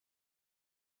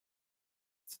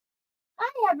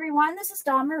Hi everyone, this is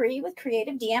Dawn Marie with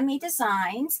Creative DME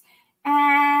Designs.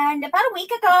 And about a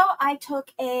week ago, I took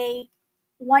a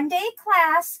one-day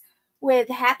class with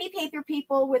Happy Paper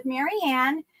People with Mary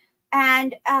Ann,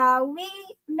 and we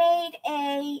made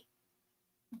a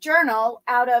journal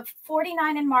out of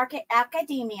 49 and Market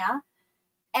Academia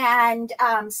and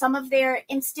some of their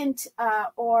instant,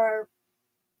 or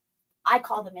I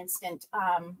call them instant,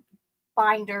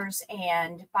 binders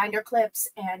and binder clips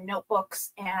and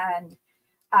notebooks and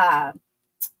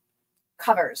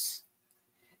covers.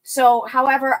 So,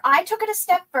 however, I took it a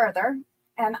step further,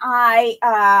 and I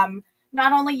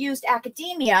not only used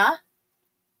Academia,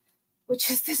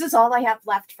 this is all I have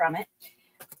left from it.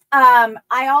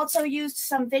 I also used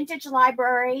some vintage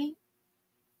library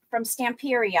from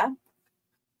Stamperia.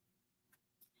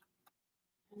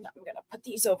 And I'm going to put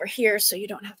these over here so you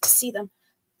don't have to see them.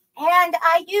 And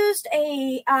I used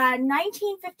a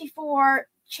 1954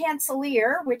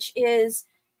 Chancellor, which is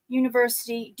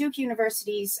Duke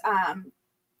University's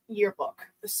yearbook.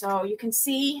 So you can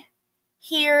see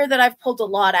here that I've pulled a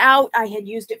lot out. I had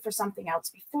used it for something else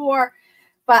before,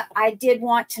 but I did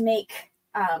want to make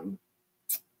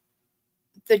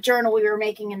the journal we were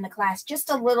making in the class just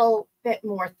a little bit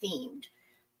more themed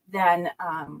than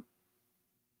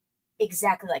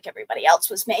exactly like everybody else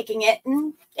was making it.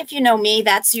 And if you know me,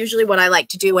 that's usually what I like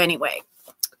to do anyway.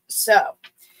 So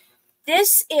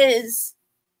this is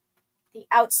the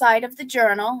outside of the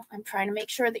journal. I'm trying to make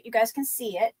sure that you guys can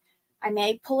see it. I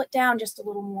may pull it down just a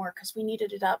little more because we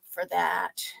needed it up for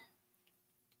that.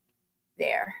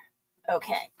 There.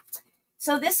 Okay.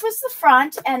 So this was the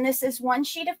front, and this is one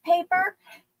sheet of paper.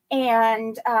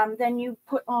 And then you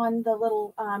put on the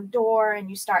little door and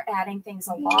you start adding things.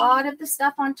 A lot of the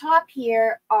stuff on top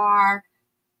here are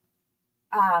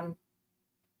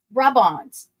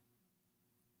rub-ons.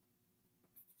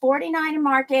 49 and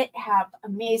Market have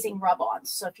amazing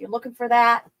rub-ons. So if you're looking for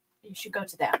that, you should go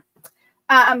to them.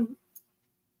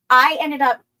 I ended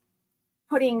up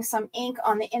putting some ink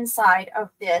on the inside of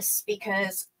this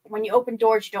because when you open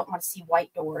doors, you don't want to see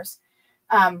white doors.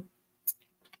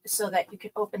 So that you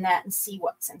can open that and see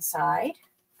what's inside.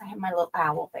 I have my little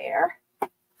owl there.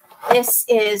 This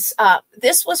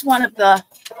was one of the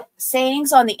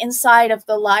sayings on the inside of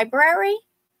the library.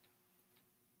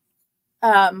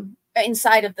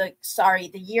 Inside of the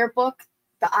yearbook,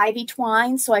 the ivy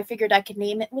twine. So I figured I could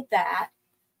name it with that.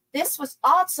 This was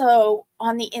also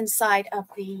on the inside of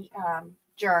the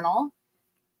journal,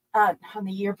 on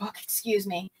the yearbook, excuse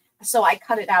me. So I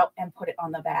cut it out and put it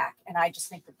on the back. And I just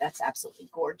think that that's absolutely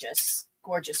gorgeous.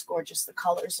 Gorgeous, gorgeous. The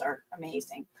colors are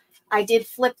amazing. I did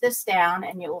flip this down,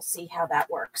 and you'll see how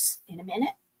that works in a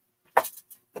minute.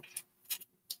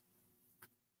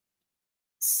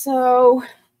 So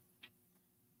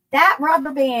that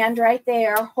rubber band right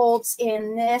there holds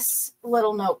in this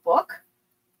little notebook.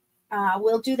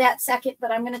 We'll do that second,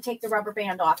 but I'm going to take the rubber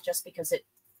band off just because it'll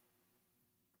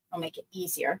make it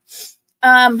easier.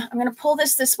 I'm going to pull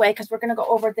this way because we're going to go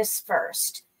over this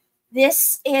first.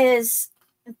 This is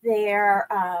their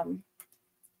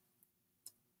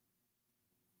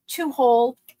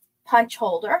 2-hole punch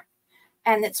holder,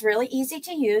 and it's really easy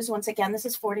to use. Once again, this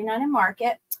is 49 and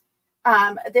Market.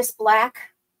 This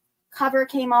black cover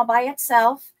came all by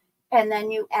itself, and then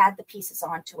you add the pieces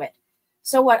onto it.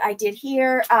 So what I did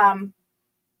here,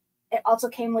 it also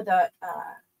came with a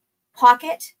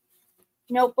pocket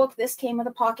notebook. This came with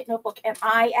a pocket notebook, and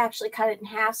I actually cut it in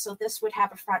half so this would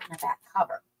have a front and a back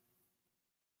cover.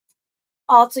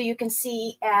 Also, you can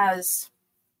see as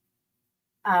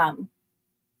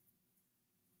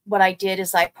what I did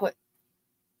is I put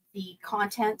the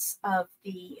contents of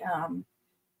the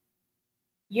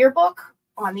yearbook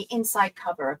on the inside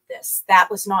cover of this. That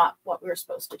was not what we were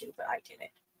supposed to do, but I did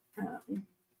it.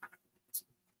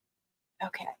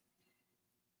 Okay.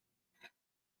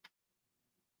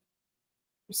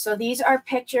 So these are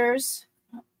pictures.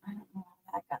 Oh, I don't know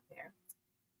how that got there.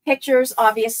 Pictures,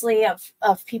 obviously, of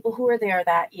people who were there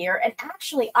that year. And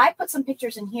actually, I put some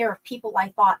pictures in here of people I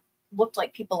thought looked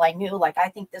like people I knew. Like, I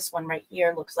think this one right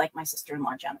here looks like my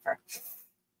sister-in-law, Jennifer.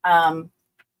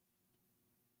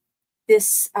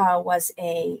 This was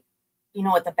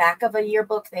at the back of a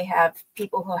yearbook, they have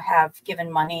people who have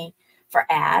given money for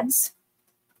ads.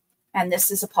 And this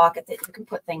is a pocket that you can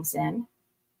put things in.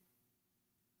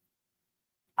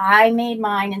 I made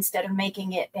mine, instead of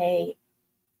making it a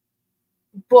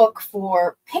book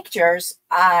for pictures,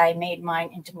 I made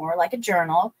mine into more like a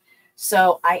journal.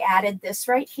 So I added this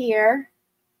right here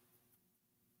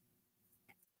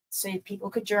so people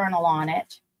could journal on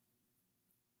it.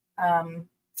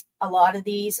 A lot of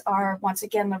these are, once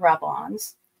again, the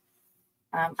rub-ons.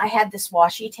 I had this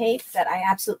washi tape that I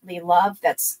absolutely love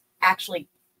that's actually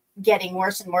getting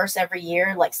worse and worse every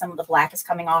year. Like some of the black is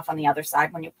coming off on the other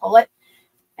side when you pull it,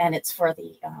 and it's for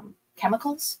the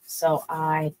chemicals. So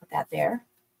I put that there.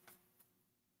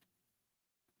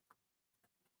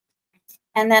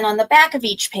 And then on the back of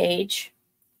each page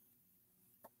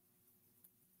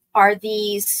are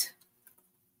these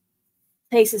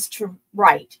places to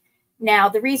write. Now,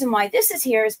 the reason why this is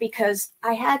here is because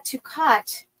I had to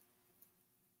cut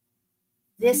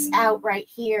this out right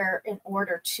here in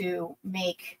order to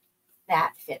make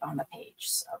that fit on the page.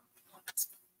 So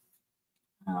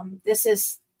this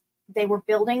is, they were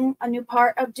building a new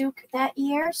part of Duke that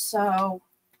year. So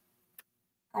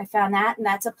I found that, and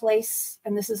that's a place,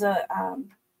 and this is a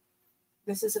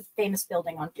famous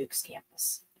building on Duke's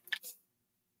campus.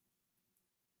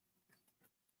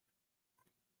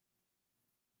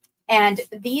 And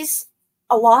these,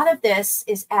 a lot of this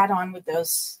is add-on with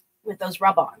those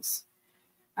rub-ons.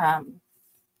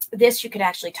 This you could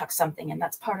actually tuck something in.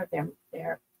 That's part of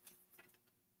their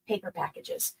paper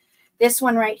packages. This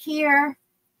one right here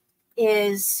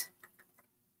is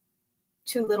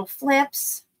 2 little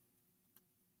flips.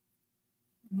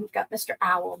 We've got Mr.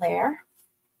 Owl there.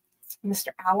 Mr.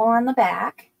 Owl on the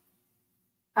back.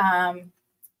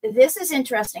 This is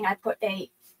interesting. I put a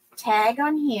tag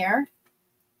on here.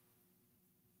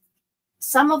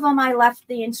 Some of them I left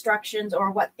the instructions or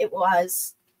what it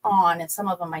was on, and some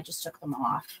of them I just took them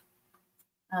off.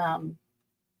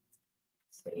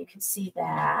 So you can see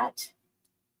that.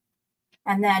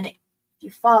 And then if you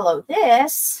follow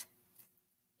this,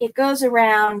 it goes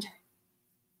around,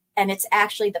 and it's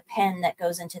actually the pen that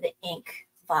goes into the ink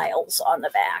vials on the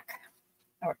back,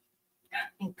 or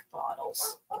ink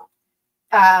bottles.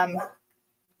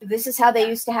 This is how they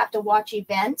used to have to watch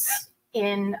events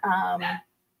in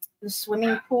the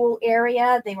swimming pool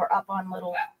area. They were up on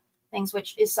little things,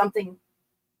 which is something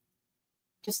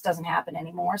just doesn't happen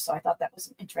anymore. So I thought that was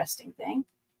an interesting thing.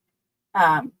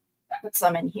 Put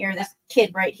some in here. This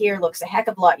kid right here looks a heck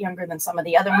of a lot younger than some of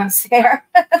the other ones there.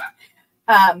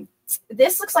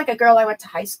 This looks like a girl I went to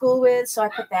high school with, so I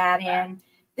put that in.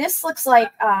 This looks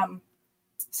like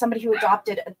somebody who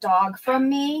adopted a dog from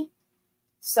me.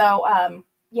 So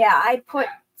yeah, I put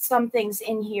some things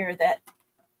in here that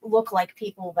look like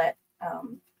people that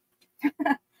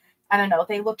I don't know,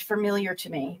 they looked familiar to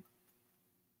me.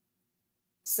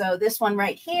 So this one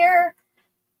right here,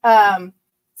 I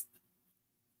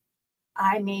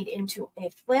made into a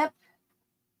flip,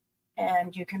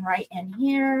 and you can write in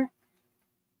here.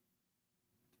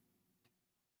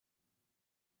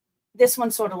 This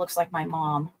one sort of looks like my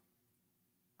mom,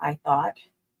 I thought.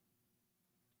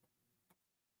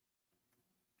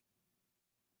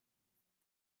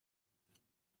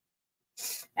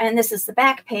 And this is the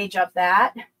back page of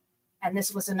that. And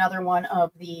this was another one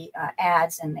of the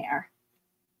ads in there.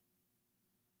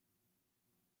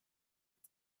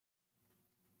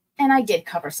 And I did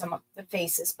cover some of the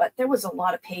faces, but there was a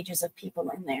lot of pages of people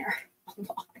in there. A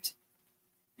lot.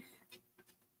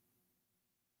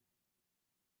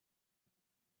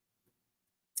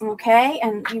 Okay,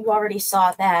 and you already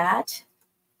saw that.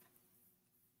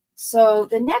 So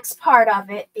the next part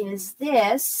of it is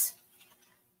this,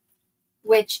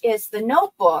 which is the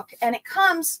notebook. And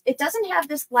it doesn't have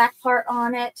this black part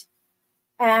on it.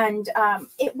 And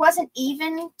it wasn't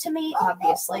even to me,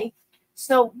 obviously.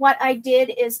 So what I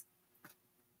did is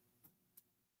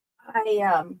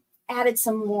I added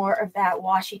some more of that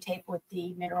washi tape with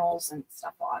the minerals and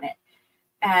stuff on it.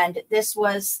 And this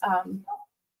was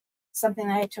something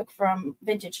that I took from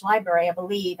Vintage Library, I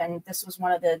believe. And this was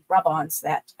one of the rub-ons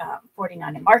that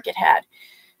 49 and Market had.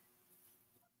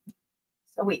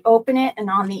 So we open it, and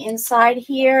on the inside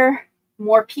here,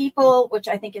 more people, which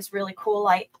I think is really cool.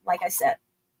 Like I said,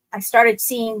 I started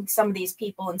seeing some of these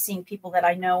people and seeing people that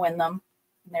I know in them,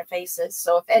 in their faces.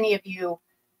 So if any of you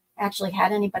actually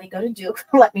had anybody go to Duke,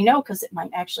 let me know, because it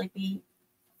might actually be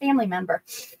a family member.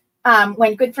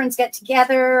 When good friends get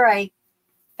together, I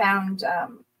found,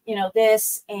 you know,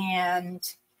 this and,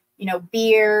 you know,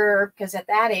 beer, because at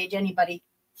that age, anybody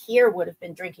here would have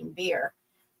been drinking beer,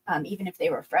 even if they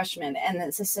were freshmen. And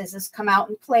this says, "Come out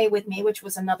and play with me," which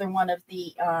was another one of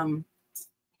the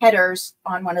headers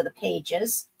on one of the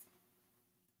pages.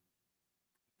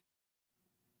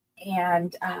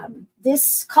 And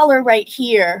this color right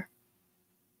here,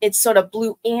 it's sort of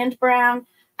blue and brown.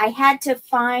 I had to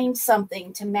find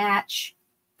something to match,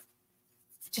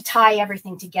 to tie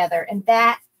everything together. And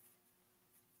that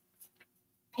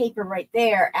paper right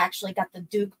there actually got the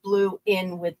Duke blue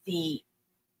in with the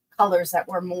colors that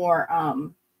were more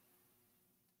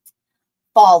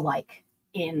fall-like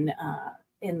in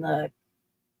the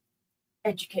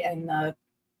in the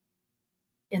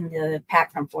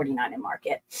pack from 49 and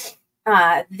Market.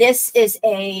 This is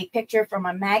a picture from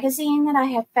a magazine that I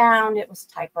had found. It was a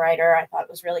typewriter. I thought it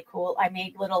was really cool. I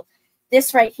made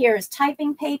this right here is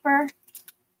typing paper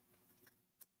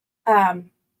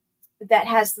that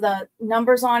has the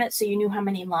numbers on it, so you knew how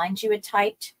many lines you had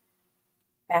typed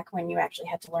back when you actually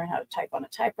had to learn how to type on a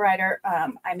typewriter.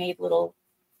 I made little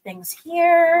things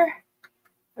here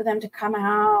for them to come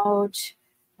out.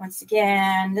 Once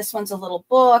again, this one's a little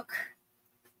book.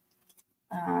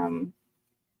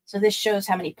 So this shows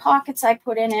how many pockets I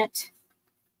put in it.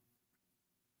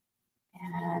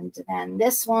 And then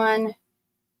this one,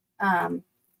 I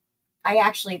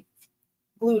actually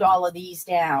glued all of these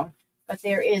down, but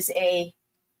there is a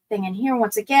thing in here.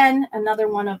 Once again, another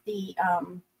one of the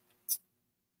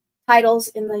titles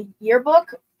in the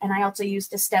yearbook. And I also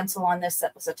used a stencil on this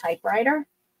that was a typewriter.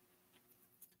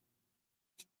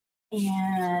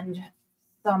 And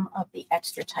some of the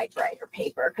extra typewriter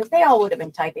paper, because they all would have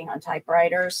been typing on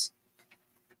typewriters.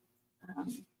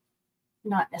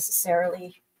 Not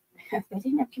necessarily, they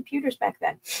didn't have computers back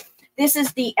then. This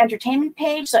is the entertainment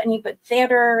page, so you put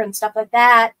theater and stuff like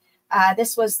that.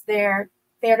 This was their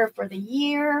theater for the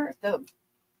year,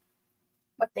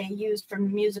 what they used for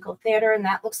musical theater, and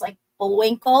that looks like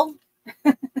Bullwinkle.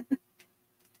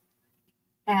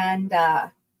 And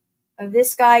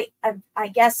this guy, I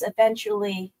guess,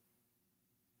 eventually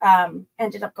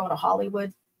ended up going to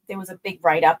Hollywood. There was a big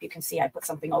write-up. You can see I put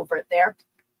something over it there.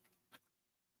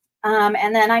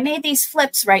 And then I made these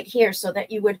flips right here so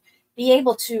that you would be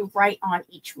able to write on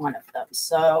each one of them.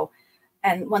 So,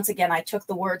 and once again, I took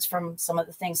the words from some of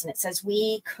the things, and it says,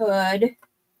 we could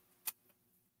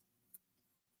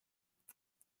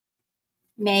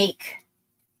make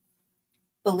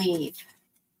believe.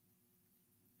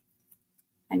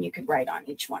 And you could write on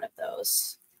each one of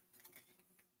those.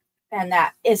 And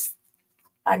that is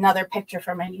another picture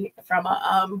from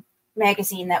a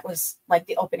magazine that was like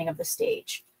the opening of the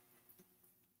stage.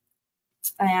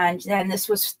 And then this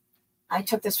was, I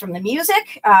took this from the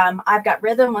music. I've got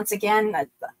rhythm. Once again,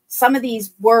 some of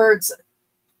these words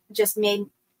just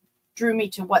drew me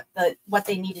to what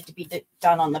they needed to be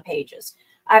done on the pages.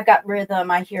 I've got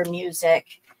rhythm. I hear music.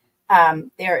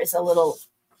 There is a little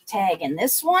tag in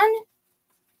this one.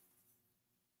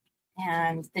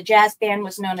 And the jazz band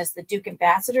was known as the Duke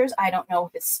Ambassadors. I don't know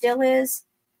if it still is.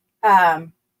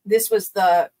 This was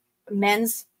the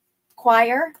men's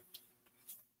choir.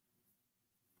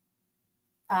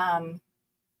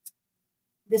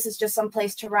 This is just some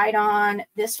place to write on.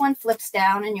 This one flips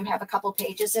down and you have a couple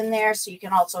pages in there, so you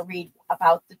can also read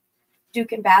about the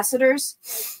Duke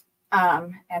Ambassadors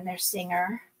and their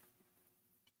singer.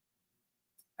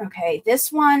 Okay,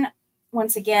 this one,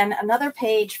 once again, another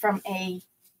page from a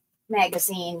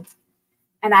magazine,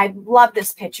 and I love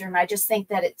this picture, and I just think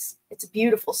that it's a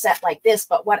beautiful set like this,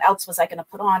 but what else was I going to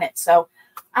put on it? So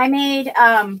I made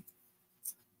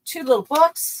two little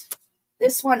books.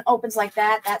 This one opens like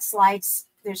that. That slides.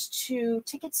 There's two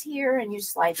tickets here, and you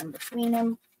slide them between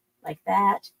them like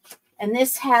that. And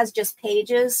this has just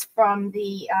pages from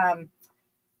the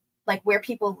like where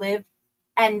people live,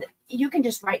 and you can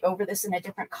just write over this in a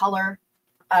different color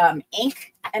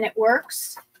ink, and it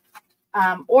works.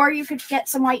 Or you could get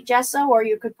some white gesso, or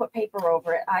you could put paper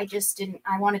over it. I just didn't.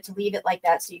 I wanted to leave it like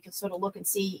that so you could sort of look and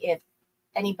see if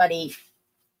anybody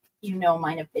you know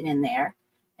might have been in there.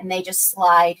 And they just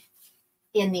slide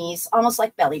in these almost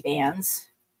like belly bands.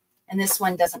 And this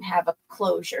one doesn't have a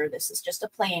closure. This is just a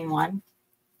plain one.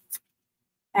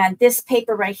 And this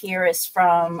paper right here is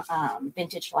from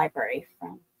Vintage Library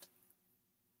from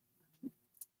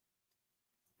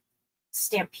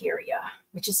Stamperia,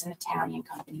 which is an Italian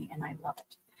company, and I love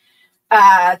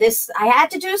it. This, I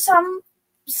had to do some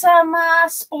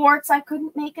sports. I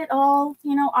couldn't make it all,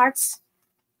 you know, arts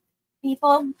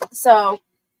people. So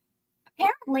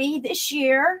apparently this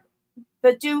year,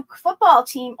 the Duke football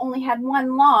team only had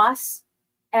one loss,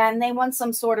 and they won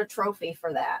some sort of trophy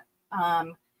for that.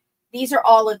 These are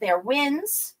all of their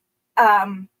wins.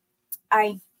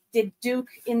 I did Duke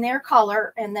in their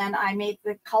color, and then I made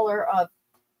the color of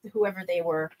whoever they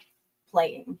were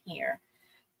playing here.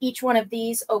 Each one of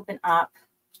these open up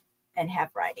and have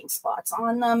writing spots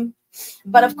on them.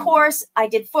 But of course, I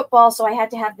did football, so I had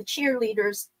to have the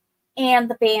cheerleaders and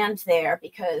the band there,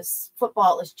 because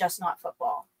football is just not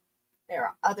football. There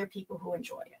are other people who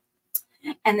enjoy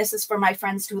it. And this is for my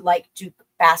friends who like Duke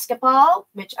basketball,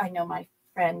 which I know my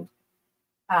friend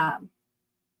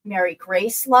Mary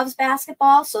Grace loves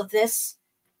basketball. So this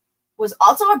was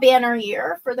also a banner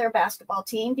year for their basketball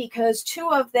team, because two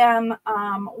of them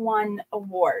won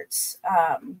awards.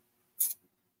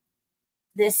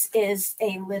 This is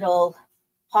a little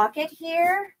pocket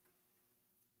here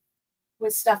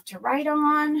with stuff to write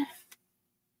on.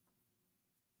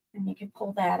 And you can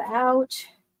pull that out.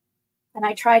 And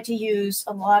I tried to use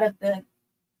a lot of the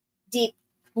deep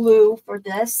blue for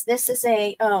this. This is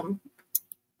a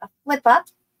flip up,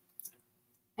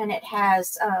 and it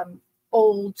has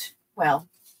old, well,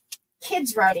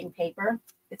 kids writing paper.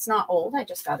 It's not old. I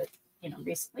just got it,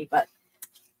 recently, but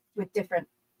with different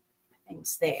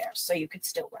things there. So you could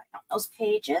still write on those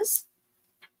pages.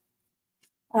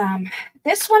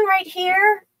 This one right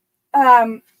here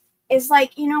is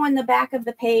like, in the back of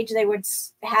the page, they would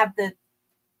have the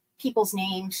people's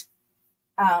names.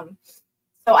 So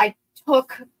I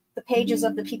took the pages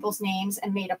of the people's names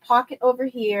and made a pocket over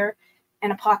here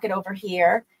and a pocket over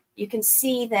here. You can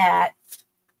see that.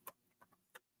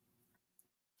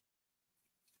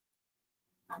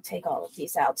 I'll take all of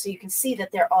these out so you can see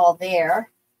that they're all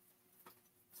there.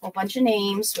 A whole bunch of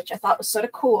names, which I thought was sort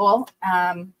of cool.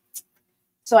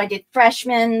 So I did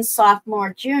freshmen,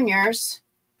 sophomore, juniors.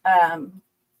 And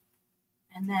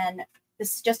then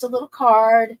this is just a little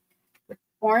card with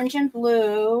orange and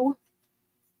blue.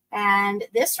 And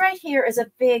this right here is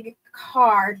a big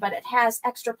card, but it has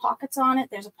extra pockets on it.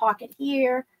 There's a pocket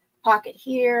here, pocket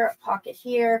here, pocket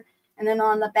here. And then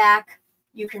on the back,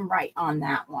 you can write on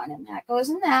that one. And that goes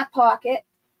in that pocket.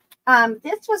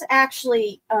 This was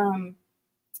actually the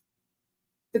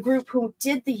group who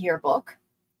did the yearbook.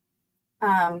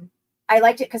 I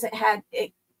liked it because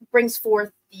it brings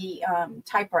forth the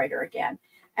typewriter again.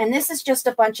 And this is just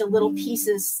a bunch of little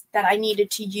pieces that I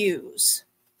needed to use.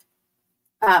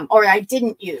 Or I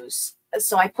didn't use.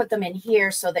 So I put them in here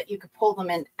so that you could pull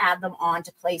them and add them on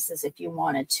to places if you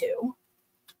wanted to.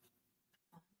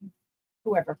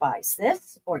 Whoever buys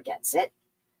this or gets it.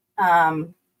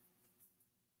 And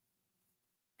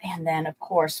then, of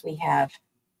course, we have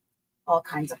all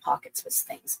kinds of pockets with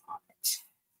things on it.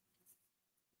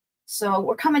 So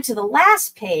we're coming to the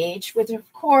last page, which,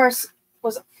 of course,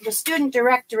 was the student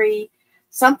directory,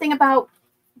 something about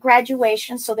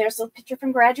graduation. So there's a picture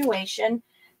from graduation.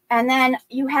 And then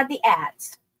you had the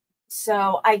ads.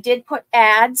 So I did put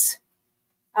ads,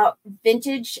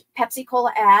 vintage Pepsi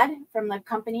Cola ad from the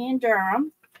company in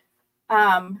Durham.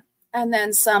 And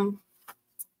then some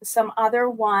other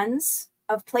ones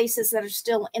of places that are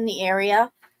still in the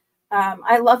area.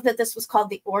 I love that this was called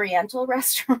the Oriental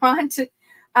Restaurant.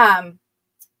 The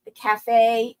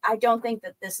cafe, I don't think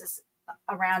that this is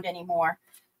around anymore.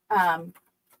 And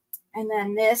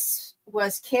then this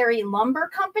was Cary Lumber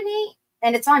Company.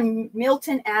 And it's on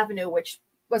Milton Avenue, which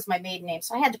was my maiden name.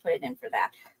 So I had to put it in for that.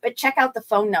 But check out the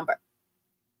phone number.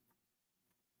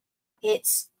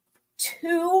 It's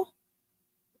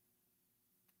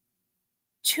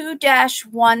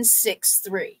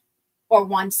 2-163 or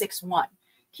 161.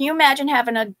 Can you imagine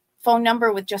having a phone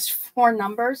number with just 4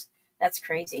 numbers? That's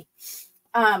crazy.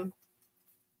 And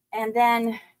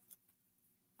then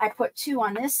I put 2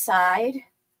 on this side.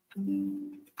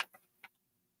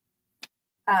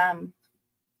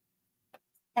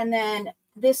 And then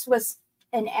this was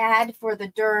an ad for the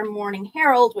Durham Morning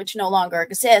Herald, which no longer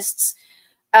exists.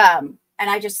 And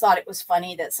I just thought it was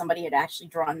funny that somebody had actually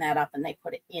drawn that up and they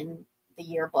put it in the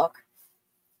yearbook.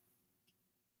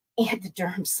 And the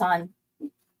Durham Sun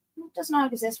does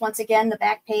not exist. Once again, the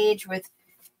back page with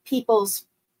people's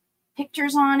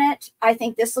pictures on it. I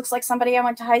think this looks like somebody I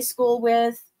went to high school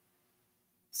with.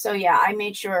 So yeah, I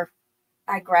made sure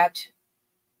I grabbed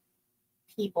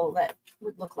people that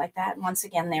would look like that. And once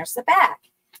again, there's the back.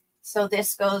 So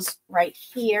this goes right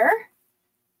here.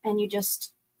 And you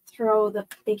just throw the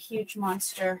big, huge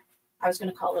monster. I was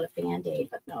going to call it a Band-Aid,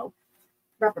 but no.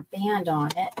 Rubber band on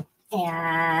it.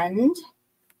 And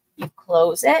you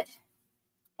close it.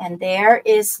 And there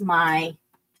is my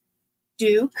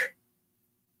Duke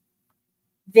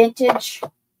vintage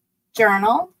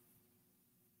journal.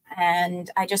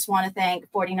 And I just want to thank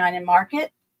 49 and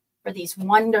Market for these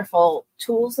wonderful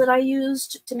tools that I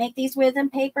used to make these with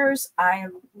and papers. I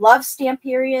love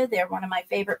Stamperia. They're one of my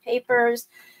favorite papers,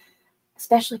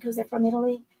 especially because they're from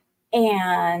Italy.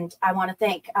 And I want to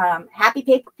thank Happy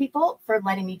Paper People for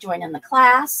letting me join in the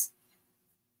class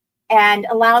and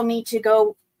allow me to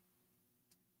go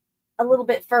a little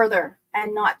bit further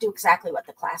and not do exactly what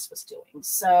the class was doing.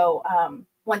 So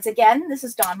once again, this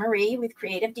is Dawn Marie with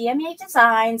Creative DMA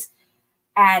Designs.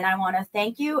 And I want to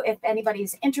thank you. If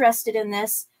anybody's interested in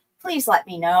this, please let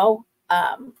me know.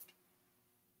 I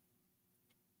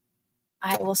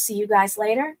will see you guys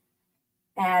later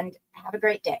and have a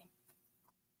great day.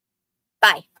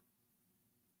 Bye.